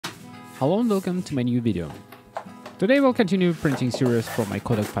Hello and welcome to my new video. Today we'll continue printing series from my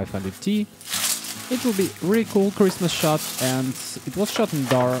Kodak 500T. It will be a really cool Christmas shot, and it was shot in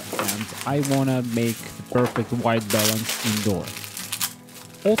dark, and I wanna make the perfect white balance indoor.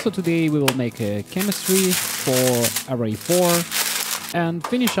 Also today we will make a chemistry for array 4 and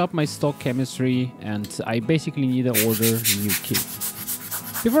finish up my stock chemistry, and I basically need to order a new kit.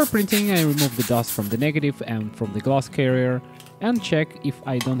 Before printing I remove the dust from the negative and from the glass carrier and check if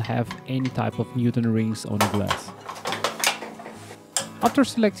I don't have any type of Newton rings on the glass. After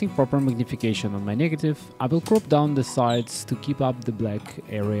selecting proper magnification on my negative, I will crop down the sides to keep up the black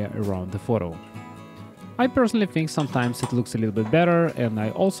area around the photo. I personally think sometimes it looks a little bit better, and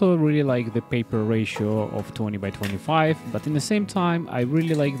I also really like the paper ratio of 20x25, but in the same time I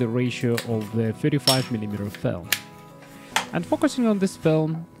really like the ratio of the 35mm film. And focusing on this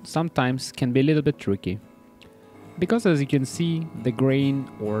film sometimes can be a little bit tricky, because as you can see, the grain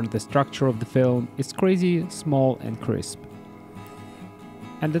or the structure of the film is crazy small and crisp.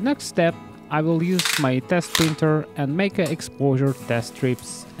 And the next step, I will use my test printer and make an exposure test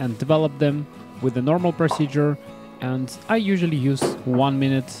strips and develop them with the normal procedure, and I usually use 1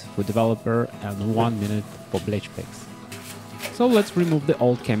 minute for developer and 1 minute for bleach fix. So let's remove the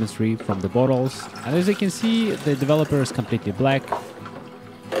old chemistry from the bottles, and as you can see, the developer is completely black,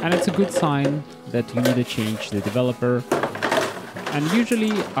 and it's a good sign that you need to change the developer. And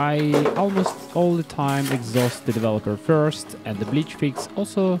usually I almost all the time exhaust the developer first, and the bleach fix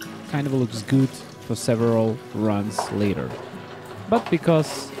also kind of looks good for several runs later. But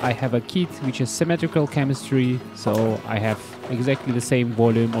because I have a kit which is symmetrical chemistry, so I have exactly the same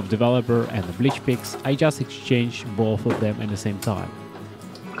volume of developer and the bleach fix, I just exchange both of them at the same time.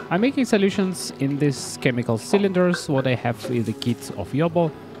 I'm making solutions in these chemical cylinders, what I have in the kit of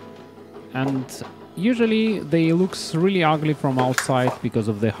Yobo, and usually they looks really ugly from outside because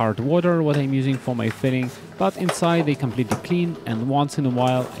of the hard water what I'm using for my filling, but inside they completely clean, and once in a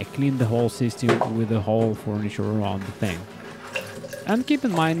while I clean the whole system with the whole furniture around the thing. And keep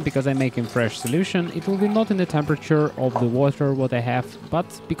in mind, because I'm making fresh solution, it will be not in the temperature of the water what I have, but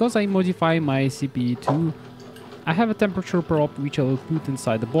because I modify my CPE too, I have a temperature probe which I will put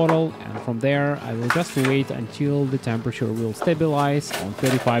inside the bottle, and from there I will just wait until the temperature will stabilize on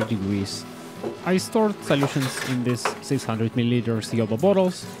 35 degrees. I stored solutions in these 600ml Yoba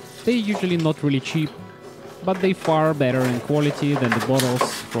bottles. They're usually not really cheap, but they far better in quality than the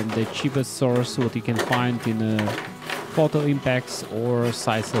bottles from the cheapest source what you can find in photo impacts or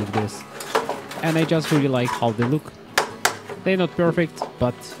sites like this. And I just really like how they look. They're not perfect,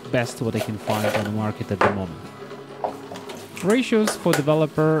 but best what I can find on the market at the moment. Ratios for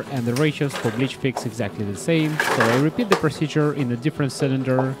developer and the ratios for bleach fix exactly the same, so I repeat the procedure in a different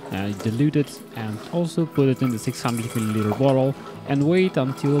cylinder, and I dilute it and also put it in the 600ml bottle and wait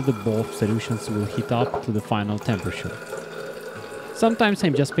until the both solutions will heat up to the final temperature. Sometimes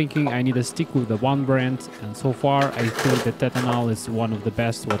I'm just thinking I need to stick with the one brand, and so far I think that Tetanal is one of the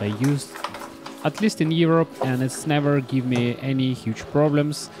best what I used, at least in Europe, and it's never give me any huge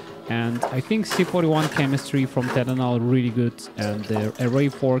problems. And I think C41 chemistry from Tetanal really good, and the array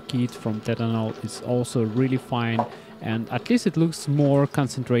 4 kit from Tetanal is also really fine, and at least it looks more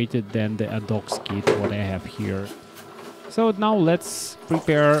concentrated than the Adox kit what I have here. So now let's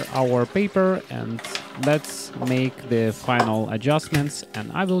prepare our paper and let's make the final adjustments, and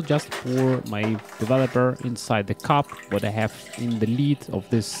I will just pour my developer inside the cup what I have in the lid of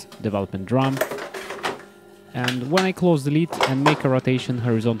this development drum. And when I close the lid and make a rotation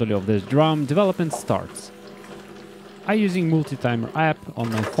horizontally of this drum, development starts. I'm using multi-timer app on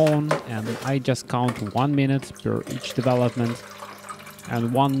my phone, and I just count 1 minute per each development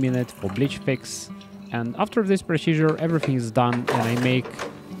and 1 minute for bleach fix. And after this procedure everything is done, and I make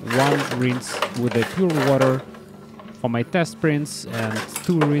 1 rinse with the pure water for my test prints and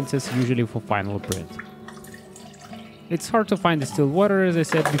 2 rinses usually for final print. It's hard to find distilled water, as I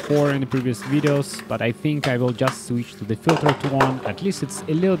said before in the previous videos, but I think I will just switch to the filtered one. At least it's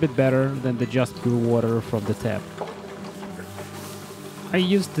a little bit better than the just pure water from the tap. I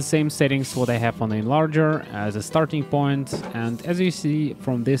used the same settings what I have on the enlarger as a starting point, and as you see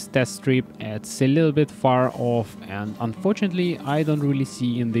from this test strip, it's a little bit far off, and unfortunately I don't really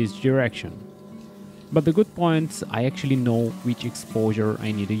see in this direction. But the good point, I actually know which exposure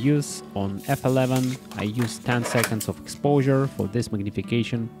I need to use. On F11 I use 10 seconds of exposure for this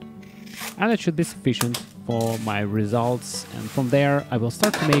magnification, and it should be sufficient for my results, and from there I will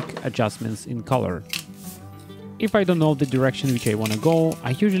start to make adjustments in color. If I don't know the direction which I want to go, I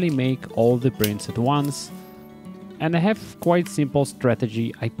usually make all the prints at once, and I have quite simple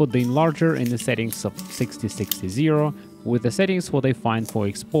strategy. I put the enlarger in the settings of 60-60-0 with the settings what I find for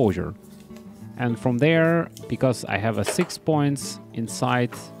exposure. And from there, because I have a 6 points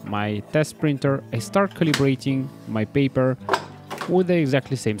inside my test printer, I start calibrating my paper with the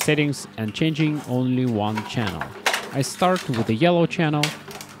exactly same settings and changing only one channel. I start with the yellow channel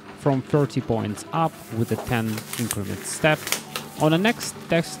from 30 points up with a 10 increment step. On the next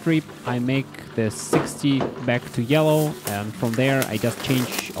test strip, I make the 60 back to yellow, and from there I just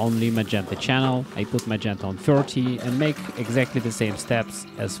change only magenta channel. I put magenta on 30 and make exactly the same steps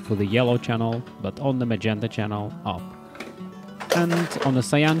as for the yellow channel, but on the magenta channel up. And on the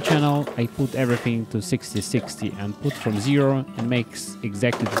cyan channel, I put everything to 60-60 and put from 0 and makes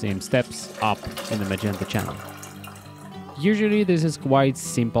exactly the same steps up in the magenta channel. Usually this is quite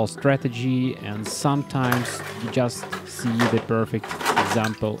simple strategy, and sometimes you just see the perfect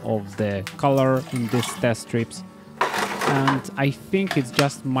example of the color in these test strips. And I think it's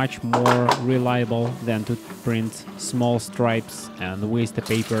just much more reliable than to print small stripes and waste the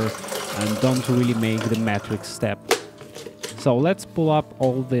paper and don't really make the matrix step. So let's pull up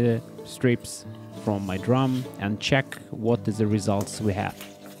all the strips from my drum and check what is the results we have.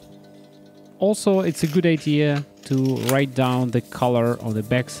 Also, it's a good idea to write down the color on the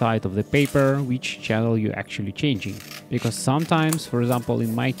back side of the paper, which channel you're actually changing. Because sometimes, for example,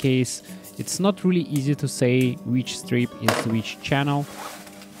 in my case, it's not really easy to say which strip is which channel,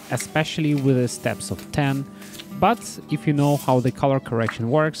 especially with the steps of 10. But if you know how the color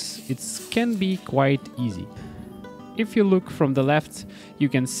correction works, it can be quite easy. If you look from the left, you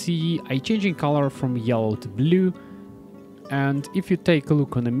can see I changing color from yellow to blue. And if you take a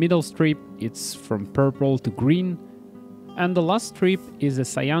look on the middle strip, it's from purple to green. And the last strip is a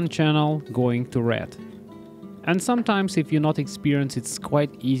cyan channel going to red. And sometimes if you're not experienced, it's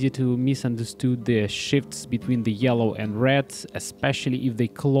quite easy to misunderstood the shifts between the yellow and red, especially if they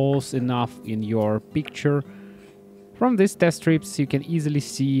close enough in your picture. From these test strips, you can easily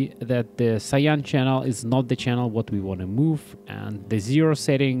see that the cyan channel is not the channel what we want to move, and the 0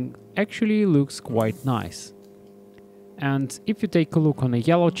 setting actually looks quite nice. And if you take a look on the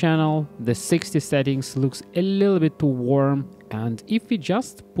yellow channel, the 60 settings looks a little bit too warm, and if we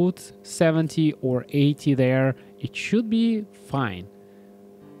just put 70 or 80 there, it should be fine.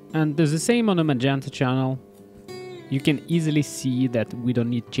 And there's the same on the magenta channel. You can easily see that we don't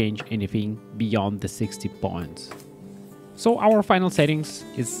need to change anything beyond the 60 points. So our final settings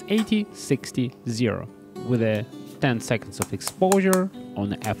is 80, 60, 0 with a 10 seconds of exposure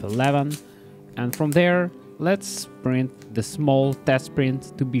on F11, and from there let's print the small test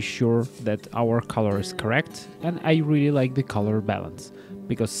print to be sure that our color is correct. And I really like the color balance,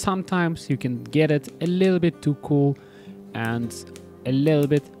 because sometimes you can get it a little bit too cool and a little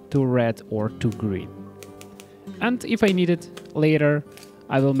bit too red or too green. And if I need it later,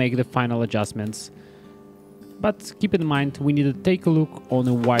 I will make the final adjustments. But keep in mind, we need to take a look on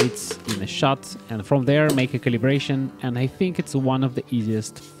the whites in the shot and from there make a calibration, and I think it's one of the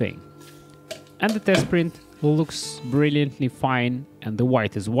easiest thing. And the test print looks brilliantly fine, and the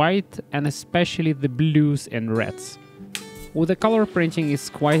white is white, and especially the blues and reds. With the color printing, it's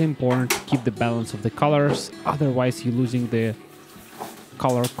quite important to keep the balance of the colors, otherwise you're losing the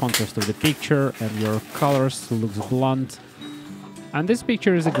color contrast of the picture and your colors looks blunt. And this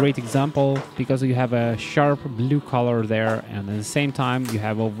picture is a great example because you have a sharp blue color there, and at the same time you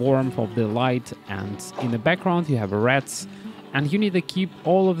have a warmth of the light, and in the background you have reds. And you need to keep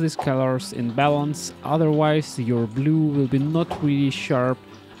all of these colors in balance, otherwise your blue will be not really sharp.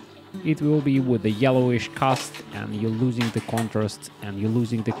 It will be with the yellowish cast, and you're losing the contrast and you're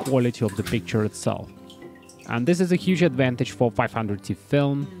losing the quality of the picture itself. And this is a huge advantage for 500T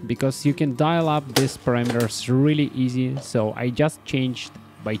film, because you can dial up these parameters really easy. So I just changed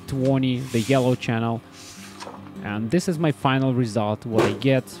by 20 the yellow channel, and this is my final result, what I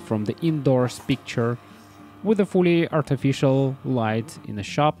get from the indoors picture with a fully artificial light in the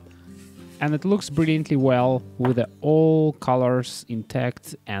shop, and it looks brilliantly well with all colors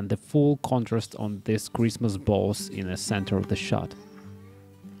intact and the full contrast on these Christmas balls in the center of the shot.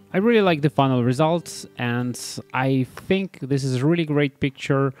 I really like the final results, and I think this is a really great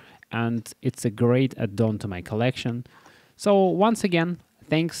picture and it's a great add-on to my collection. So once again,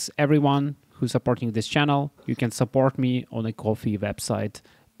 thanks everyone who's supporting this channel. You can support me on a Ko-fi website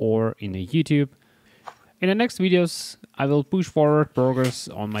or in a YouTube. In the next videos, I will push forward progress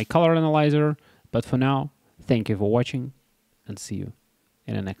on my color analyzer, but for now, thank you for watching and see you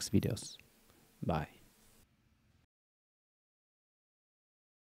in the next videos. Bye.